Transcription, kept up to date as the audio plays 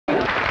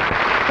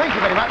Thank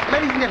you very much.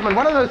 Ladies and gentlemen,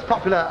 one of those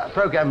popular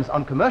programmes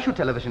on commercial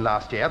television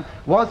last year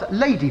was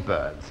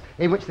Laddyboys,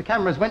 in which the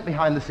cameras went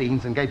behind the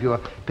scenes and gave you a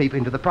peep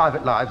into the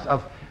private lives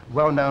of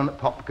well-known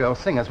pop girl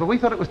singers. Well, we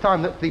thought it was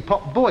time that the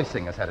pop boy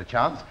singers had a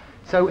chance,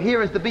 so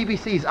here is the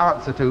BBC's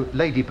answer to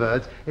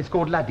Ladybirds. It's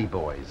called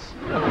Laddyboys.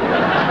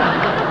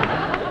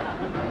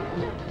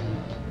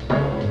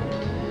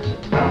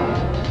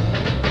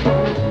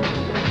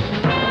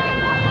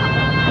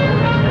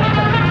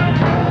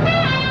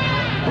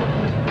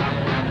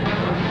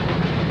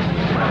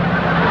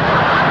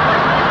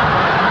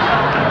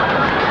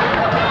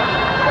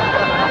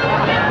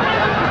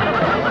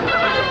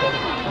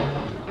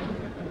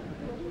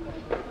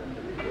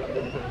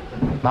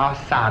 My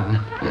son.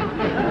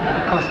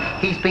 Of course,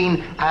 he's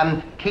been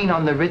keen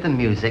on the rhythm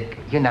music,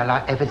 you know,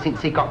 like ever since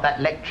he got that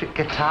electric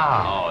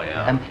guitar. Oh,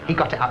 yeah. He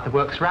got it at the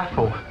Works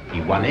raffle.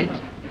 You won it?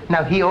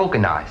 No, he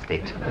organised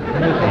it.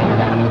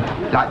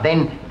 And,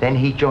 then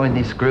he joined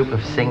this group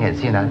of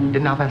singers, you know.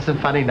 Didn't I have some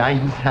funny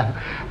names?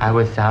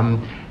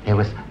 There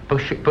was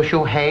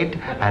Bushel Head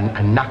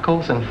and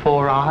Knuckles and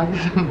Four Eyes.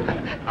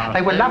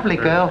 They were lovely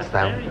girls,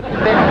 though.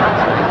 Very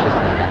nice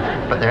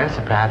pictures. But they're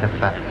so proud of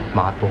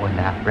my boy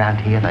now. Round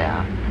here they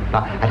are.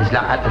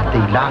 At the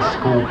last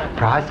school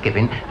prize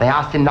giving, they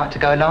asked him not to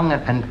go along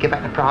and give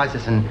out the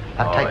prizes and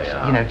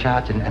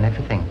charge and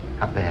everything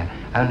up there.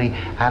 Only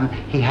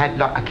he had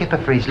like a kipper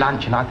for his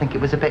lunch, and I think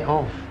it was a bit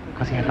off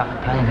because he had like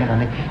a plane, you know,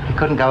 and he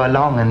couldn't go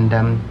along and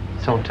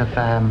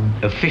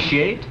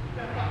officiate?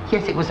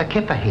 Yes, it was a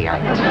kipper he ate.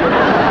 I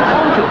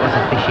told you it was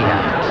a fishy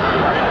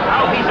ate.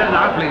 Oh, he's a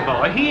lovely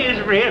boy. He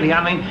is really.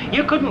 I mean,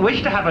 you couldn't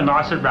wish to have a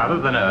nicer brother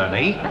than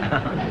Ernie.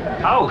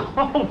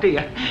 Oh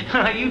dear.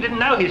 You didn't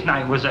know his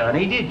name was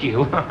Ernie, did you?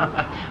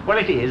 Well,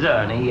 it is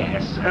Ernie,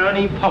 yes.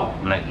 Ernie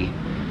Pulteney.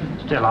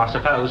 Still, I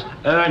suppose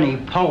Ernie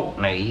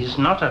Pulteney's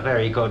not a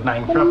very good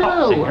name for a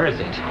pop singer, is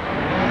it?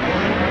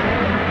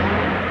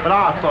 But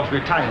I, of course,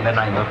 retain the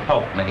name of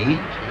Pulteney,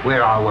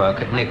 where I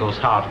work at Nichols'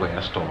 hardware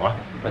store.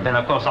 But then,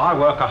 of course, I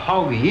work a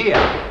whole year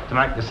to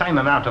make the same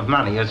amount of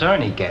money as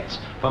Ernie gets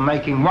for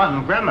making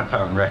one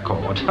gramophone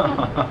record.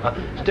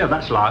 Still,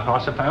 that's life, I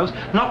suppose.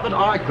 Not that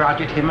I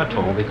grudge it him at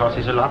all, because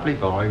he's a lovely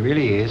boy, he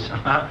really is.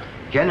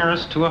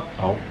 Generous to a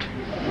fault.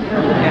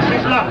 Yes,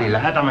 he's a lovely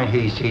lad. I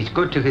mean, he's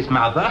good to his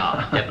mother.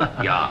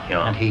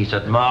 Yeah. And he's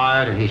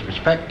admired and he's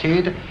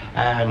respected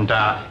and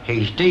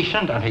he's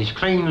decent and he's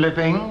clean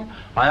living.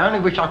 I only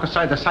wish I could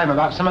say the same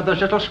about some of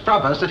those little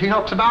scrubbers that he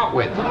knocks about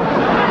with.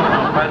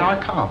 But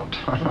I can't.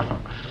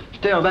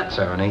 Still, that's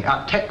Ernie.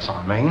 Tex,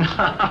 I mean.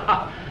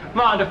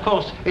 Mind, of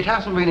course, it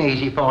hasn't been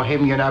easy for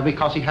him, you know,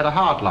 because he had a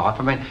hard life.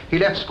 I mean, he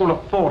left school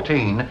at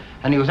 14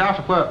 and he was out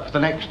of work for the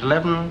next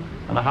 11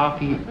 and a half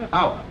years.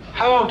 Oh,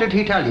 how old did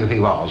he tell you he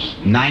was?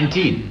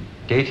 19.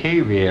 Did he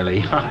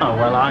really?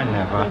 Well, I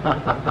never.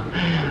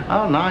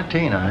 Oh,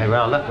 19, eh?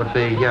 Well, that would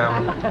be,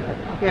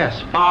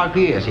 yes, 5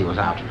 years he was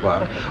out of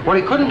work. Well,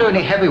 he couldn't do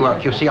any heavy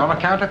work, you see, on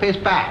account of his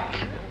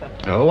back.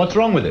 Oh, what's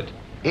wrong with it?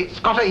 It's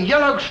got a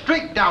yellow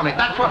streak down it,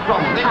 that's what's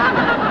wrong with it.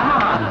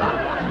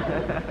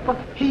 Well,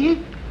 he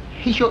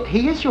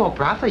is your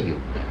brother,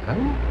 you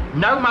know.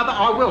 No, Mother,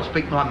 I will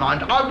speak my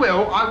mind. I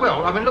will.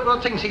 I mean, look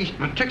at the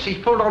tricks he's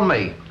pulled on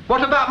me.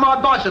 What about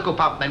my bicycle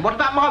pump, then? What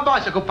about my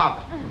bicycle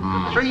pump?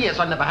 3 years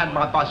I never had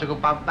my bicycle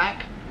pump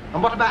back.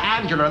 And what about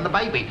Angela and the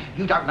baby?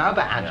 You don't know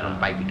about Angela and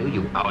the baby, do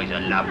you? Oh, he's a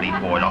lovely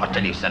boy. Like I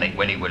tell you, Sonny,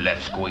 when he was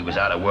left school, he was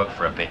out of work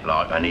for a bit,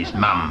 like, and his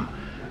mum,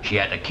 she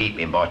had to keep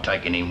him by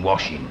taking him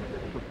washing.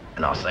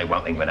 And I'll say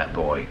one thing with that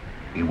boy,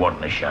 he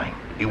wasn't ashamed.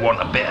 He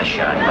wasn't a bit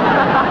ashamed.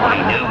 Well,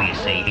 he knew, you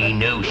see, he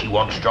knew she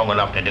wasn't strong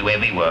enough to do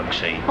heavy work,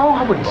 see? Oh,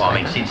 I wouldn't say. I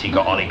mean, since he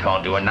got on, he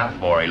can't do enough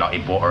for her. Like,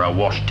 he bought her a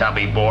wash tub,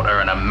 he bought her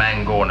and a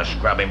mangle and a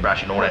scrubbing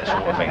brush and all that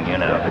sort of thing, you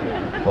know.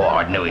 Well,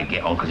 I knew he'd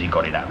get on because he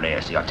got it up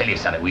there, see. I tell you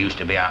something, we used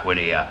to be out with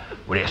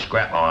a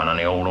scrap iron on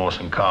the old horse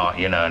and cart,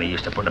 you know, and he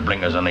used to put the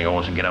blinkers on the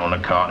horse and get on the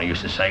cart and he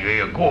used to say,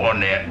 here, go on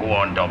there, go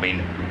on,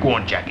 Dobbin, go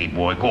on, Jackie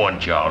boy, go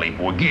on, Charlie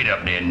boy, get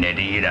up there,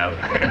 Neddy, you know.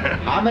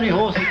 How many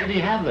horses did he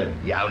have then?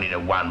 Yeah, only the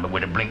one, but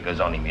with the blinkers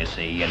on him, you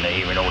see, and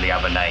hearing all the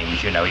other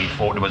names, you know, he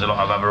thought there was a lot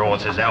of other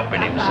horses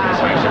helping him, so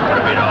he used to put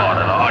a bit hard,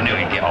 and I knew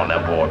he'd get on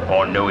that board.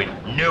 I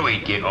knew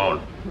he'd get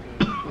on.